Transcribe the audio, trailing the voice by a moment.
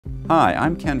Hi,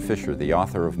 I'm Ken Fisher, the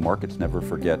author of Markets Never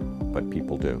Forget, But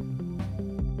People Do.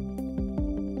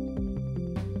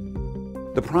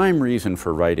 The prime reason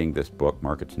for writing this book,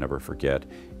 Markets Never Forget,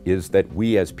 is that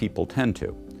we as people tend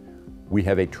to. We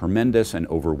have a tremendous and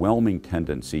overwhelming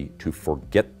tendency to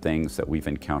forget things that we've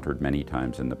encountered many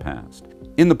times in the past.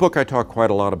 In the book, I talk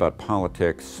quite a lot about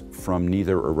politics from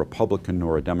neither a Republican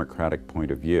nor a Democratic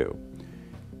point of view.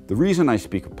 The reason I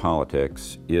speak of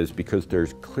politics is because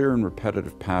there's clear and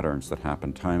repetitive patterns that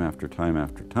happen time after time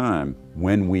after time.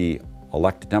 When we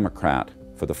elect a Democrat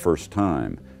for the first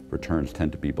time, returns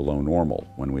tend to be below normal.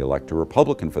 When we elect a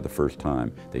Republican for the first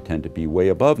time, they tend to be way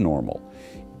above normal.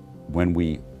 When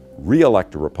we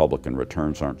re-elect a Republican,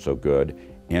 returns aren't so good,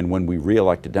 and when we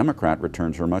re-elect a Democrat,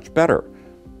 returns are much better.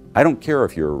 I don't care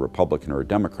if you're a Republican or a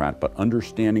Democrat, but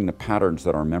understanding the patterns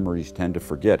that our memories tend to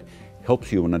forget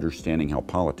helps you in understanding how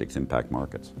politics impact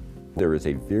markets. There is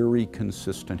a very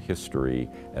consistent history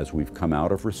as we've come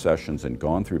out of recessions and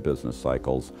gone through business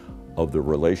cycles of the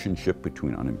relationship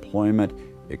between unemployment,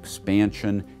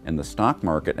 expansion, and the stock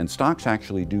market, and stocks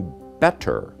actually do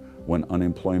better when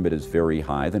unemployment is very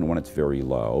high than when it's very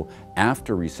low.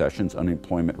 After recessions,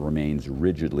 unemployment remains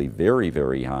rigidly very,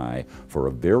 very high for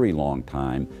a very long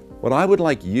time. What I would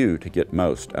like you to get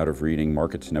most out of reading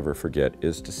Markets Never Forget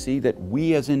is to see that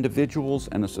we as individuals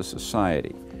and as a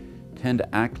society tend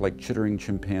to act like chittering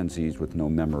chimpanzees with no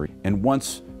memory. And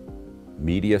once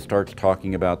media starts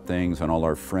talking about things and all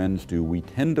our friends do, we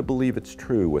tend to believe it's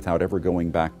true without ever going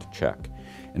back to check.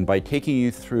 And by taking you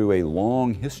through a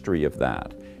long history of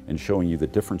that and showing you the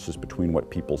differences between what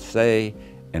people say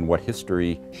and what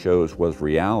history shows was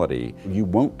reality, you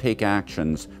won't take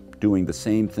actions doing the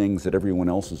same things that everyone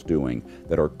else is doing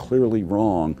that are clearly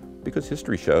wrong, because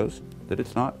history shows that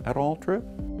it's not at all true.